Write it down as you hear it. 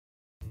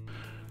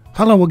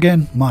Hello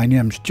again, my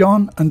name's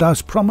John, and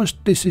as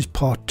promised this is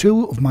part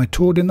 2 of my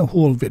toad in the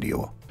hole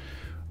video.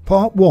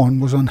 Part 1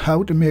 was on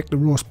how to make the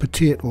roast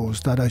potatoes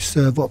that I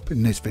serve up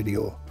in this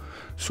video.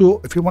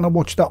 So if you want to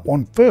watch that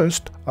one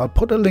first, I'll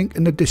put a link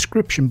in the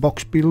description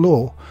box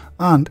below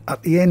and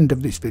at the end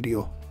of this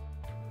video.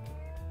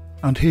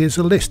 And here's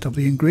a list of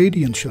the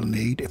ingredients you'll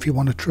need if you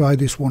want to try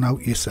this one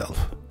out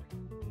yourself.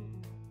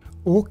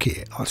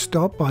 Okay, I'll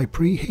start by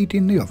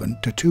preheating the oven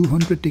to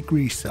 200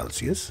 degrees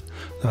Celsius,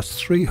 that's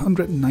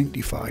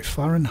 395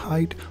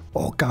 Fahrenheit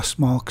or gas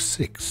mark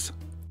 6.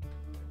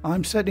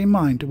 I'm setting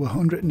mine to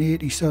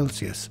 180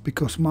 Celsius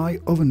because my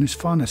oven is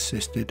fan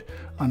assisted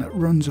and it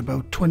runs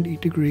about 20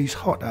 degrees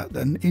hotter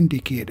than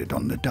indicated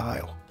on the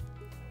dial.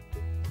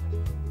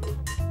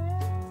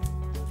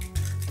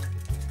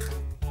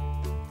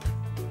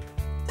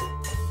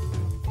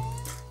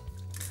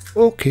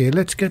 Okay,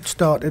 let's get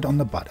started on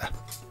the batter.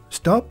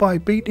 Start by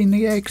beating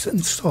the eggs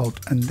and salt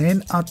and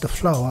then add the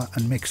flour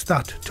and mix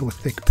that to a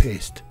thick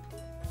paste.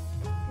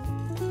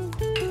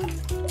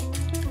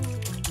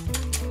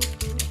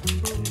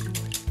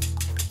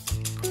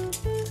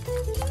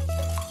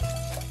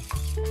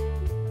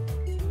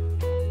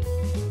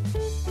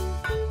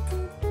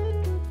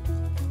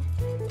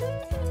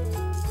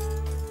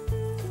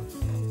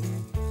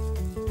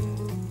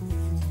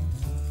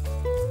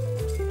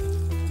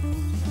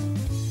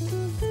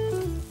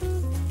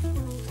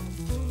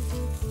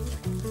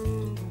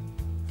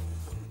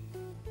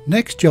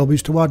 Next job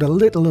is to add a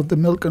little of the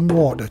milk and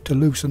water to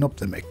loosen up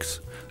the mix.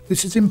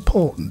 This is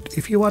important.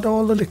 If you add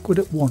all the liquid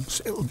at once,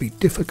 it will be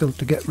difficult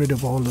to get rid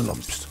of all the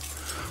lumps.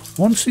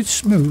 Once it's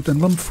smooth and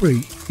lump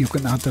free, you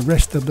can add the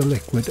rest of the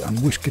liquid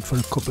and whisk it for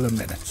a couple of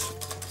minutes.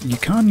 You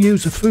can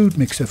use a food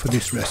mixer for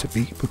this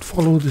recipe, but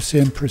follow the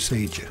same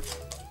procedure.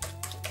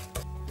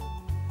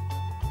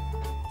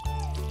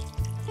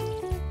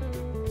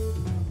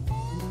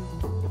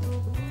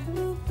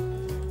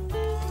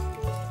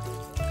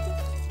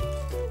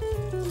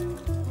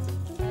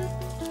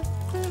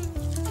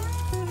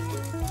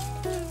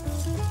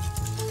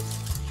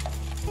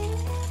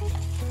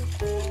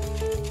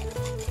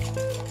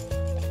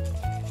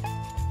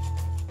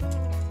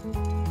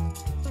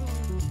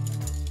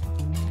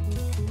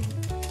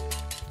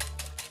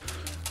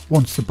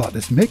 Once the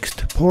batter's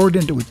mixed, pour it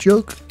into a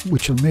jug,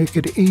 which will make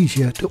it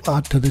easier to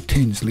add to the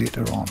tins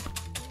later on.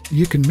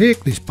 You can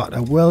make this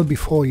batter well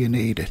before you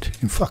need it.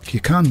 In fact,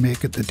 you can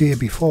make it the day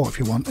before if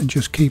you want and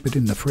just keep it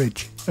in the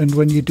fridge. And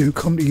when you do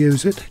come to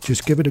use it,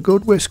 just give it a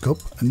good whisk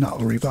up and that'll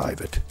revive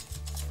it.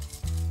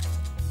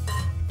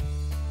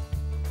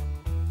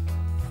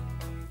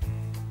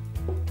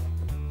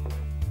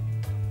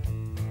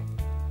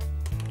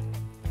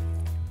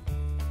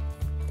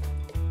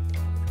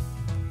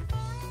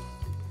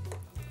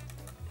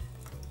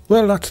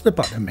 Well, that's the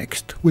batter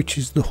mixed, which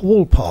is the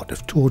whole part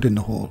of toad in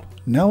the hole.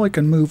 Now I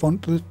can move on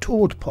to the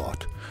toad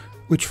part,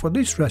 which for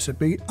this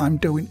recipe I'm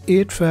doing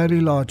 8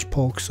 fairly large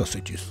pork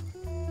sausages.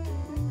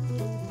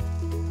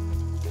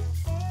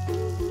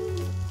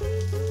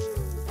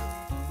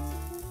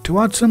 To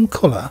add some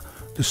colour,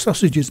 the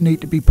sausages need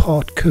to be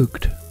part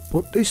cooked,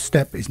 but this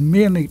step is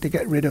mainly to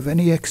get rid of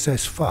any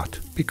excess fat,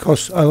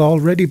 because I'll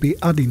already be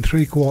adding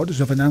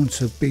 3/4 of an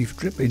ounce of beef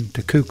dripping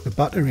to cook the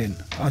batter in,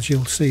 as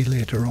you'll see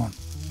later on.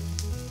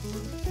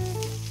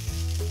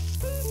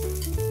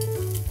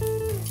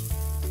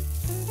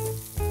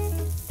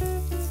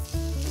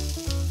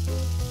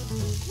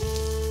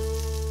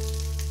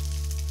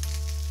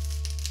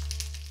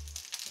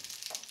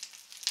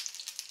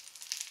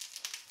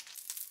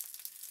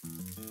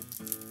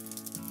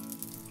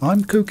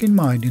 I'm cooking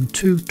mine in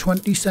two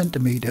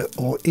 20cm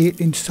or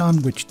 8-inch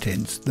sandwich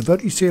tins, the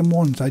very same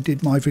ones I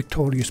did my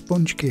Victoria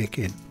sponge cake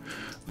in.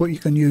 But you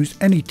can use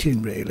any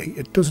tin really,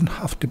 it doesn't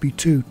have to be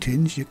 2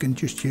 tins, you can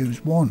just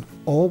use 1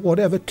 or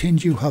whatever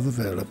tins you have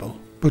available.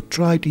 But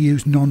try to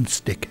use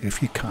non-stick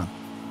if you can.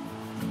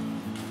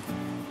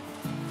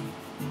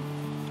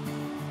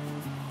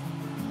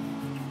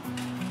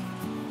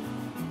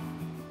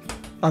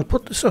 I'll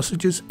put the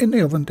sausages in the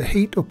oven to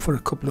heat up for a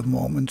couple of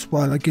moments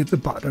while I give the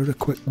batter a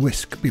quick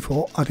whisk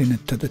before adding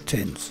it to the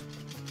tins.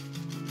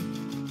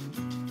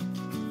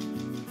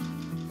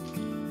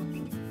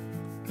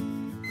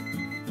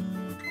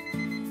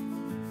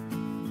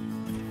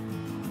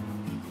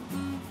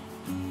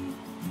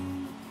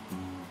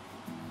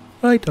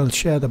 Right, I'll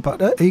share the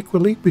batter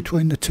equally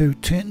between the 2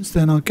 tins,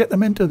 then I'll get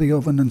them into the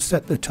oven and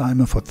set the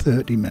timer for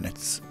 30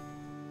 minutes.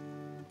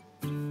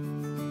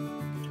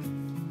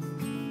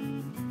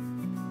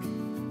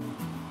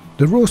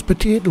 The roast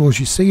potatoes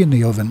you see in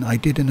the oven I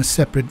did in a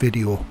separate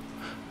video.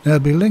 There'll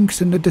be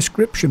links in the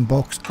description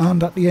box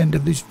and at the end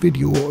of this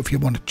video if you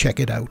want to check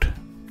it out.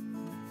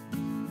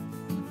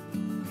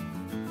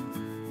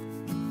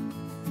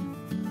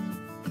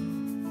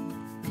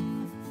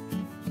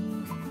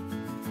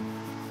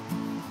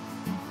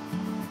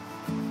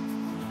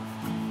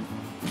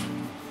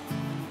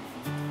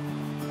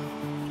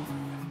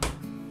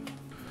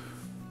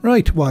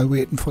 Right, while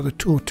waiting for the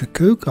toad to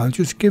cook, I'll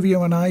just give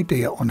you an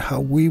idea on how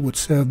we would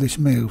serve this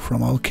meal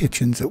from our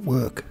kitchens at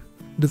work.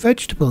 The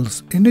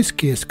vegetables, in this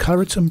case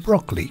carrots and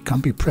broccoli, can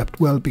be prepped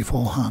well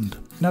beforehand.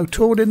 Now,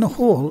 toad in the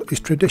hole is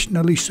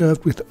traditionally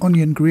served with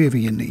onion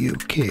gravy in the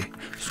UK,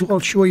 so I'll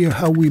show you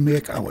how we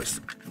make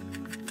ours.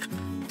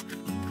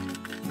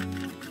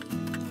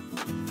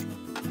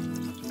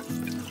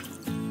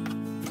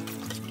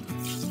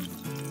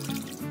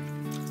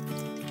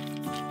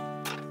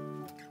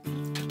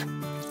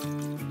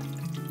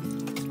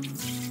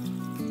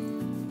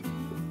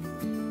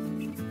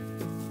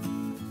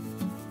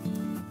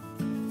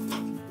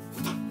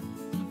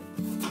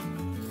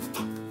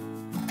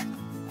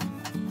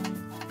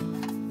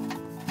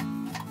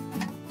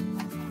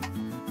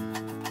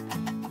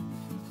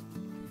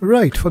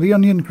 Right, for the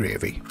onion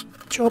gravy,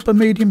 chop a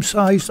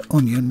medium-sized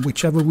onion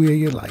whichever way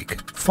you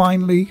like,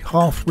 finely,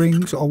 half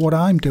rings, or what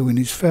I'm doing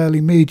is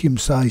fairly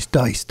medium-sized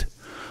diced,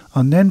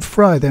 and then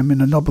fry them in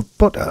a knob of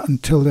butter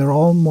until they're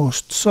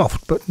almost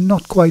soft but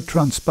not quite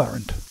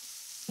transparent.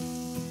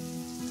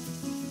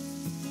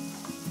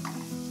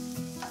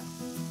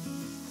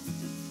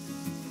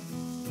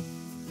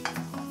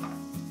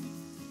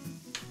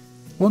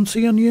 Once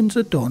the onions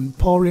are done,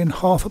 pour in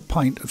half a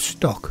pint of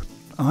stock.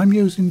 I'm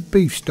using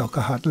beef stock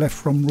I had left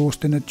from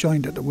roasting a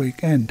joint at the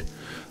weekend,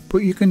 but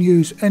you can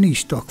use any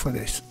stock for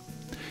this.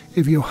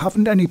 If you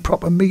haven't any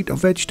proper meat or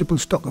vegetable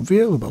stock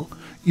available,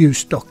 use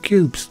stock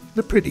cubes.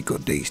 They're pretty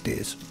good these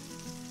days.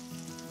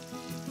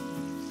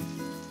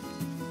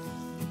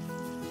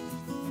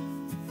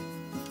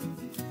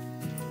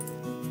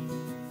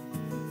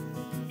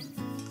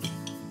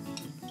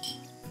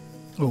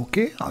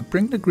 Okay, I'll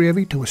bring the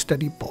gravy to a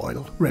steady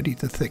boil, ready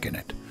to thicken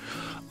it.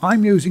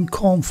 I'm using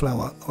corn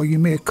flour, or you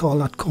may call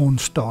that corn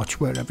starch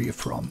wherever you're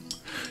from.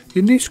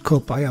 In this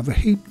cup I have a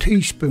heaped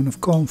teaspoon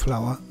of corn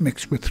flour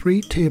mixed with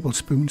 3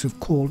 tablespoons of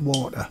cold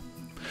water.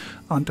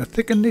 And to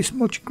thicken this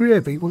much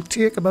gravy will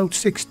take about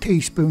 6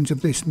 teaspoons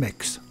of this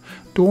mix.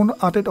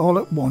 Don't add it all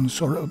at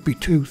once or it'll be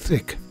too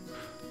thick.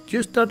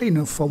 Just add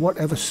enough for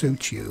whatever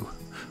suits you.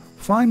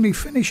 Finally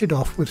finish it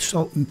off with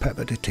salt and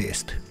pepper to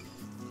taste.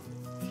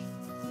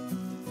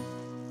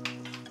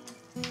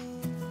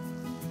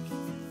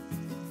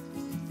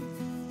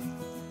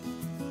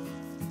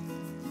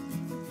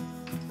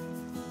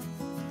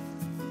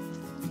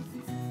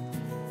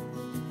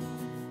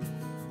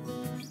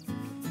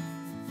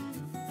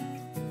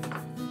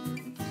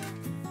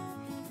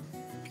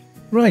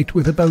 Right,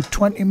 with about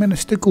 20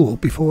 minutes to go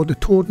before the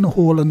toad in the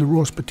hole and the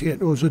roast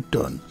potatoes are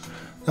done,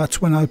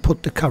 that's when I'll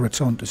put the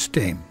carrots on to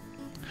steam.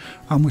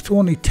 And with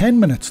only 10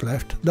 minutes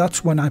left,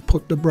 that's when I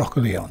put the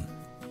broccoli on.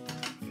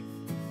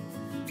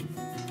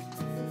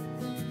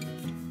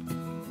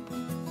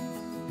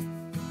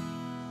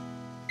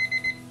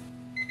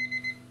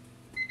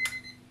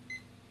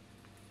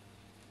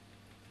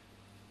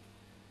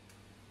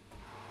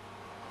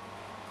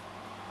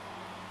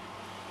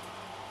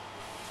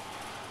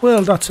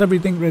 Well, that's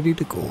everything ready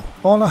to go.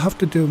 All I have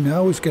to do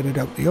now is get it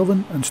out the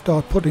oven and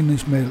start putting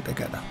this meal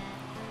together.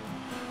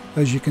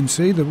 As you can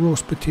see, the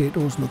roast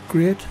potatoes look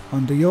great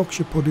and the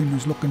Yorkshire pudding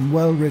is looking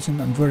well risen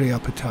and very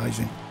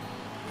appetising.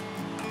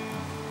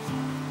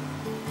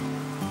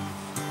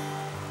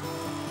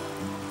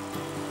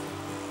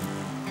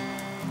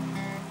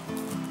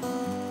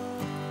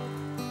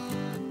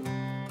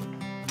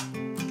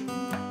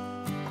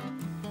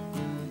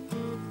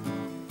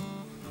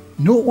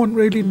 No one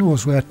really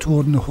knows where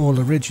toad in the hole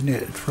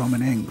originated from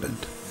in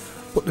England,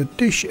 but the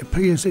dish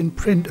appears in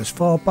print as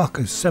far back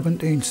as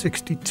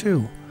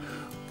 1762,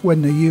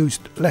 when they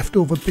used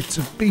leftover bits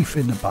of beef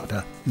in the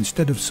batter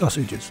instead of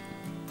sausages.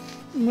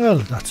 Well,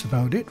 that's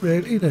about it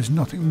really, there's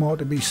nothing more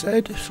to be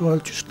said, so I'll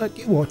just let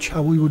you watch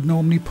how we would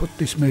normally put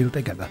this meal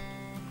together.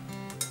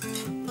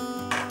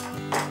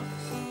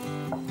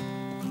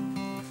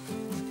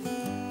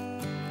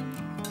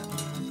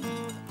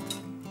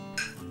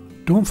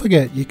 Don't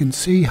forget, you can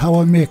see how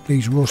I make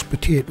these roast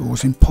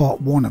potatoes in part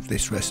 1 of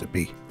this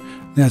recipe.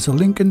 There's a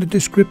link in the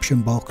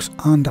description box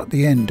and at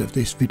the end of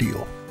this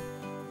video.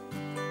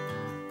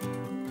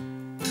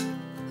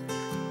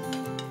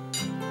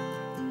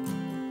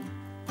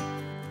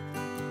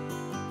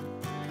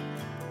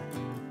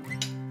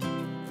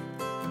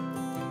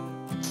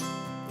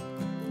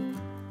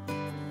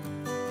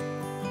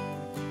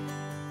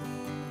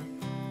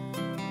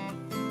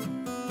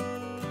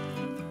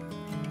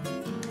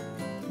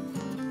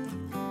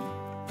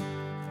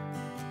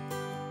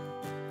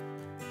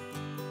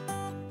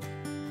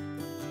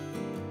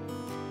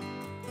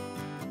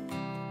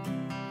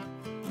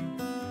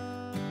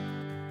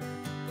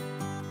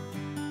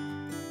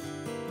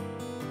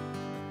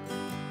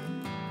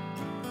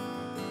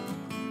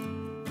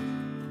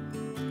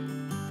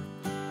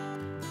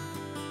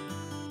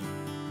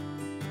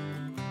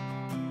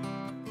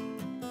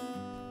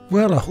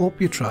 Well, I hope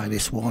you try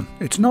this one.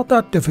 It's not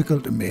that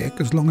difficult to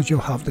make as long as you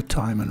have the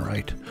timing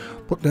right,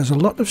 but there's a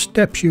lot of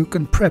steps you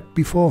can prep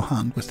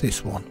beforehand with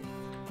this one.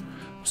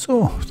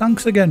 So,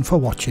 thanks again for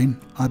watching.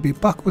 I'll be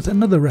back with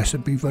another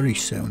recipe very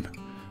soon.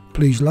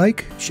 Please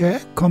like,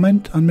 share,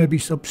 comment and maybe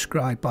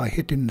subscribe by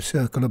hitting the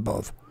circle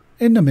above.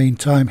 In the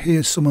meantime,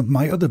 here's some of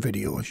my other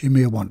videos you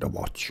may want to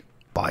watch.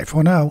 Bye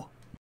for now.